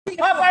No,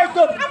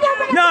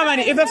 man,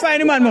 if I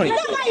find the man money.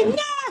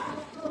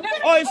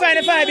 Oh, you find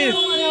the 5 bills?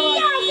 No,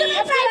 give me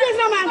 5 bills,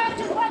 no, man.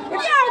 No,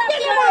 give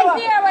me 1.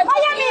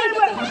 What you mean?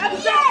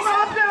 Yes.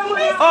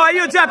 Oh, you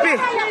happy?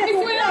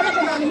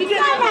 Give me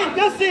 5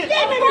 bills.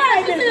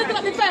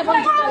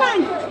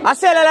 I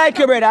sell it like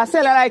you, brother. I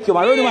sell it like you,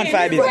 man. Roll the man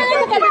 5 bills.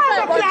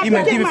 Give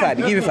me 5.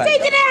 Give me 5.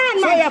 Take it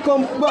in, man.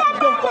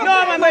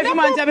 No, man, but if you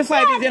man have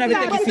 5 bills, you don't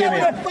have to take it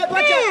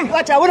serious.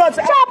 Watch out, we don't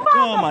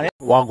No, man.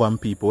 Wagwan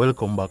people,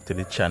 welcome back to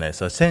the channel.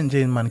 So St.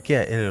 James man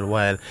care a little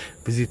while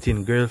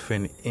visiting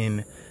girlfriend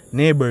in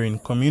neighboring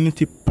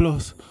community,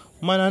 plus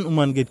man and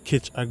woman get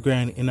catch a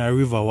grind in a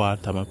river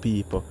water, my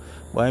people.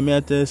 But I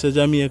tell you, so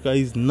Jamaica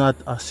is not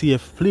a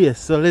safe place.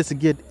 So let's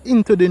get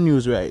into the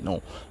news right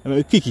now. I'm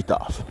going to kick it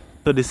off.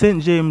 So the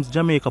St. James,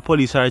 Jamaica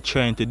police are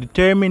trying to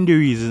determine the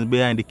reasons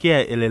behind the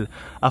KILL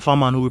of a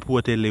man who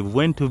reportedly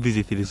went to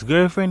visit his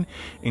girlfriend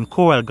in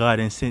Coral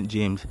Garden, St.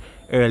 James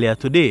earlier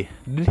today.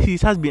 The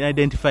deceased has been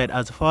identified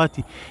as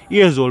 40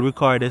 years old,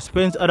 recorded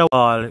Spence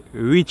Adawal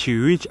Richie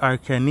Rich are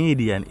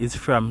Canadian, is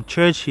from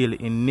Churchill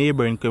in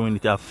neighboring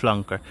community of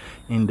Flanker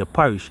in the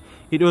parish.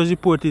 It was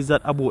reported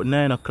that about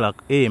 9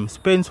 o'clock AM,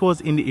 Spence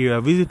was in the area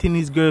visiting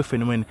his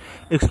girlfriend when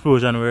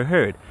explosions were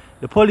heard.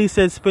 The police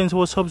said Spence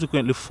was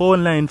subsequently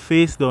found lying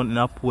face down in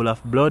a pool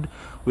of blood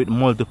with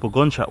multiple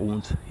gunshot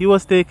wounds. He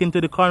was taken to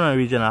the Cornwall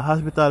Regional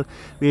Hospital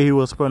where he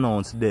was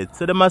pronounced dead.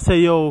 So they must say,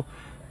 yo,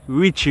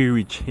 Richie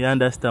Rich, you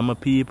understand my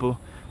people?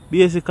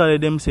 Basically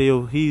them say,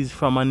 yo, he's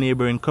from a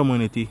neighboring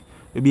community.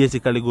 It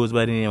basically goes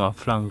by the name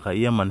of Flanker.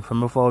 Yeah, man,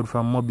 from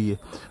mobay,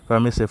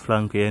 from Mr.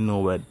 Flanker, you know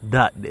where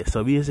that there.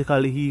 So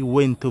basically he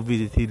went to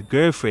visit his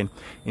girlfriend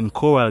in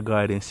Coral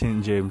Garden,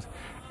 St. James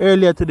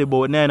earlier today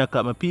about 9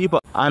 o'clock, my people.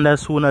 And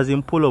as soon as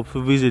him pull up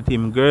to visit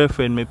him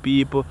girlfriend, my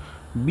people,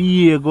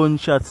 be a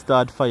gunshot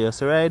start fire.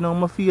 So right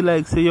now I feel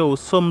like say, yo,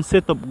 some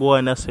setup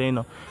going on, say, you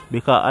know,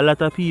 because a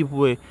lot of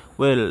people,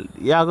 well,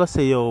 you gotta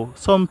say, yo,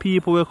 some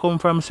people will come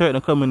from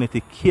certain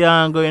community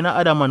can't go in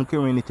another man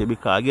community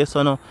because I guess,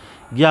 you know,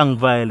 gang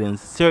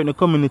violence, certain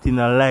community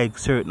not like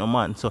certain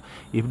man. So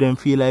if them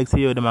feel like say,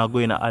 yo, them are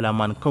going in another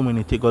man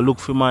community, go look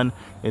for man,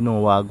 you know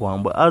what go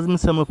on. But as me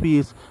say my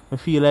piece, I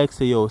feel like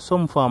say, yo,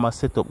 some farmer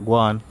setup go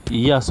on,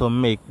 yeah, so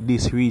make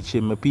this reach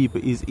my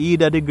people is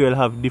either the girl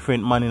have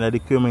different man in the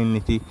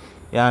community,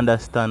 you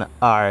understand,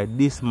 or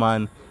this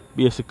man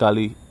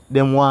basically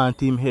them want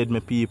him head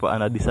my people,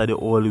 and this is the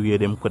only way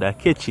them could have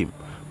catch him.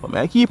 But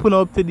I keep on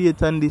up to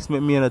date on this,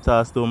 make me in the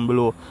task down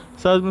below.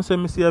 So as I say,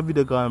 I see a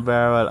video going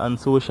viral on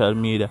social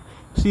media.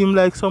 Seems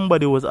like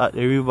somebody was at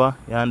the river,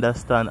 you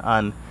understand,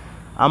 and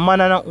a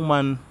man and a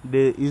woman,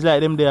 it's like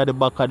them there at the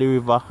back of the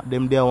river,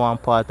 them there one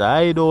part of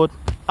hideout,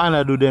 and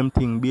I do them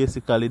thing,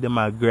 basically them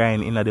are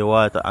grind in the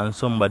water, and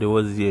somebody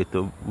was here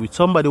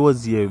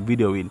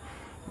videoing.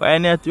 But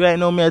right now,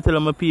 I tell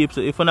my people,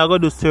 so if you're not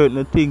going to do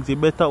certain things, you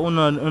better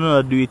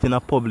not do it in a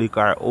public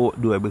or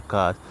outdoor,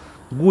 because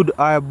good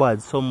or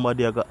bad,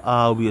 somebody are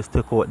always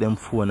take out them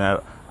phone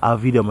or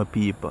video my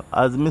people.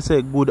 As me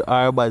say, good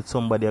or bad,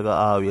 somebody are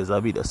always a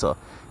video. So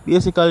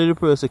basically the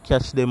person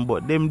catch them,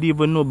 but them don't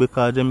even know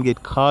because them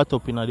get caught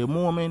up in the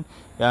moment.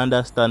 You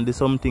understand, there's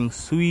something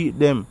sweet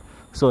them.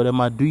 So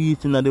them are do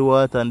it in the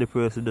water and the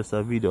person does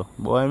a video.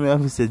 But I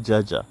have to say,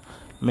 SpotJa,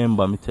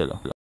 remember me tell you.